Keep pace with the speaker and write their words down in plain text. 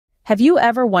Have you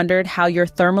ever wondered how your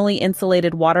thermally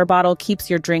insulated water bottle keeps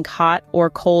your drink hot or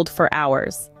cold for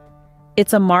hours?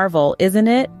 It's a marvel, isn't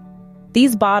it?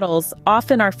 These bottles,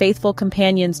 often our faithful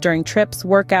companions during trips,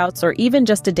 workouts, or even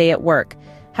just a day at work,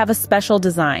 have a special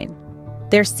design.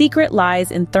 Their secret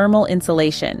lies in thermal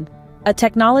insulation, a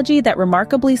technology that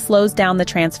remarkably slows down the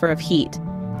transfer of heat,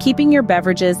 keeping your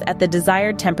beverages at the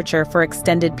desired temperature for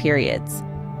extended periods.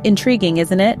 Intriguing,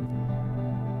 isn't it?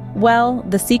 Well,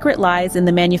 the secret lies in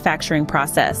the manufacturing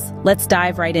process. Let's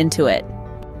dive right into it.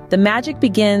 The magic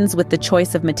begins with the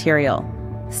choice of material.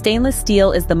 Stainless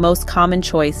steel is the most common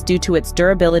choice due to its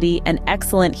durability and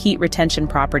excellent heat retention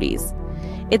properties.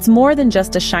 It's more than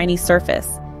just a shiny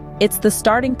surface. It's the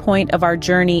starting point of our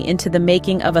journey into the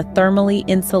making of a thermally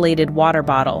insulated water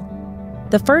bottle.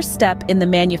 The first step in the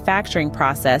manufacturing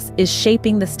process is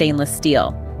shaping the stainless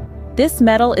steel. This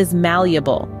metal is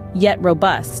malleable, yet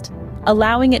robust,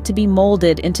 allowing it to be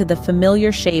molded into the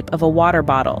familiar shape of a water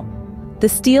bottle. The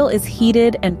steel is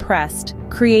heated and pressed,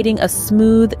 creating a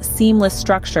smooth, seamless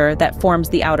structure that forms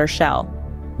the outer shell.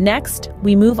 Next,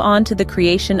 we move on to the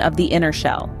creation of the inner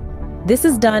shell. This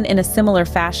is done in a similar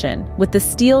fashion, with the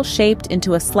steel shaped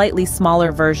into a slightly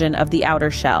smaller version of the outer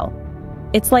shell.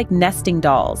 It's like nesting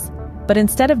dolls, but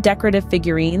instead of decorative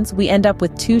figurines, we end up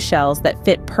with two shells that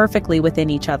fit perfectly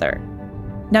within each other.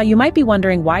 Now you might be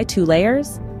wondering, why two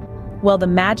layers? Well, the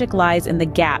magic lies in the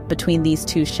gap between these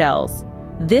two shells.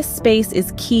 This space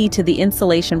is key to the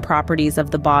insulation properties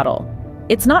of the bottle.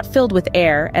 It's not filled with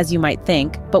air, as you might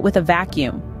think, but with a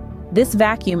vacuum. This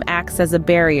vacuum acts as a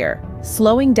barrier,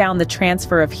 slowing down the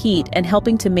transfer of heat and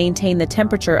helping to maintain the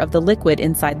temperature of the liquid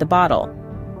inside the bottle.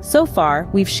 So far,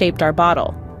 we've shaped our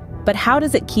bottle. But how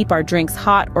does it keep our drinks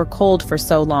hot or cold for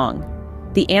so long?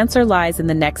 The answer lies in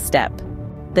the next step.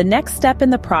 The next step in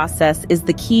the process is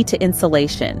the key to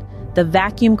insulation, the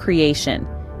vacuum creation.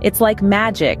 It's like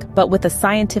magic, but with a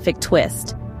scientific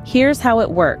twist. Here's how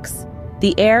it works.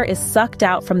 The air is sucked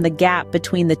out from the gap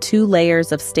between the two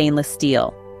layers of stainless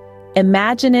steel.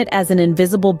 Imagine it as an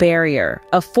invisible barrier,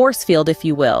 a force field if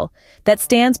you will, that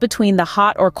stands between the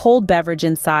hot or cold beverage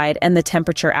inside and the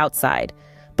temperature outside.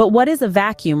 But what is a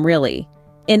vacuum really?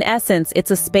 In essence,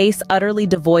 it's a space utterly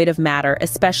devoid of matter,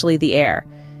 especially the air.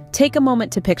 Take a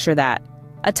moment to picture that.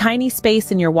 A tiny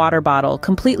space in your water bottle,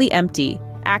 completely empty,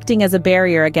 acting as a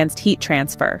barrier against heat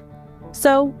transfer.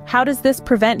 So, how does this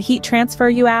prevent heat transfer,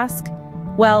 you ask?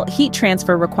 Well, heat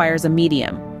transfer requires a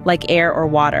medium, like air or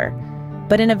water.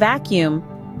 But in a vacuum,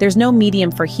 there's no medium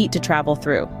for heat to travel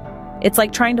through. It's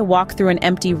like trying to walk through an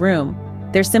empty room.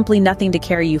 There's simply nothing to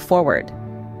carry you forward.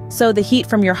 So the heat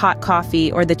from your hot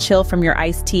coffee or the chill from your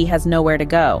iced tea has nowhere to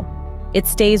go. It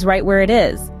stays right where it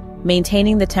is,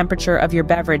 maintaining the temperature of your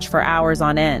beverage for hours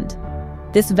on end.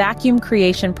 This vacuum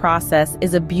creation process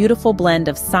is a beautiful blend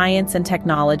of science and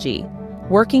technology,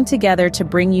 working together to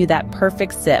bring you that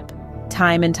perfect sip,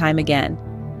 time and time again.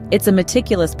 It's a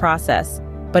meticulous process,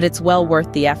 but it's well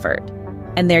worth the effort.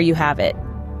 And there you have it.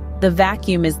 The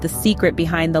vacuum is the secret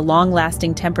behind the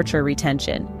long-lasting temperature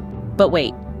retention. But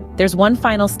wait, there's one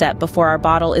final step before our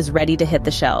bottle is ready to hit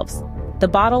the shelves. The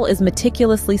bottle is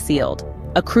meticulously sealed,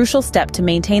 a crucial step to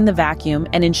maintain the vacuum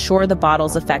and ensure the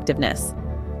bottle's effectiveness.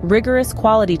 Rigorous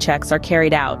quality checks are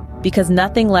carried out, because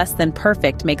nothing less than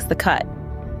perfect makes the cut.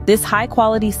 This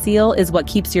high-quality seal is what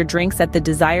keeps your drinks at the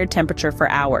desired temperature for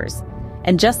hours.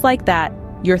 And just like that,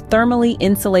 your thermally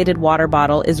insulated water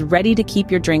bottle is ready to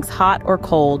keep your drinks hot or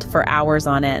cold for hours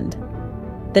on end.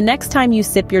 The next time you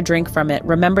sip your drink from it,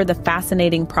 remember the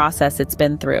fascinating process it's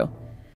been through.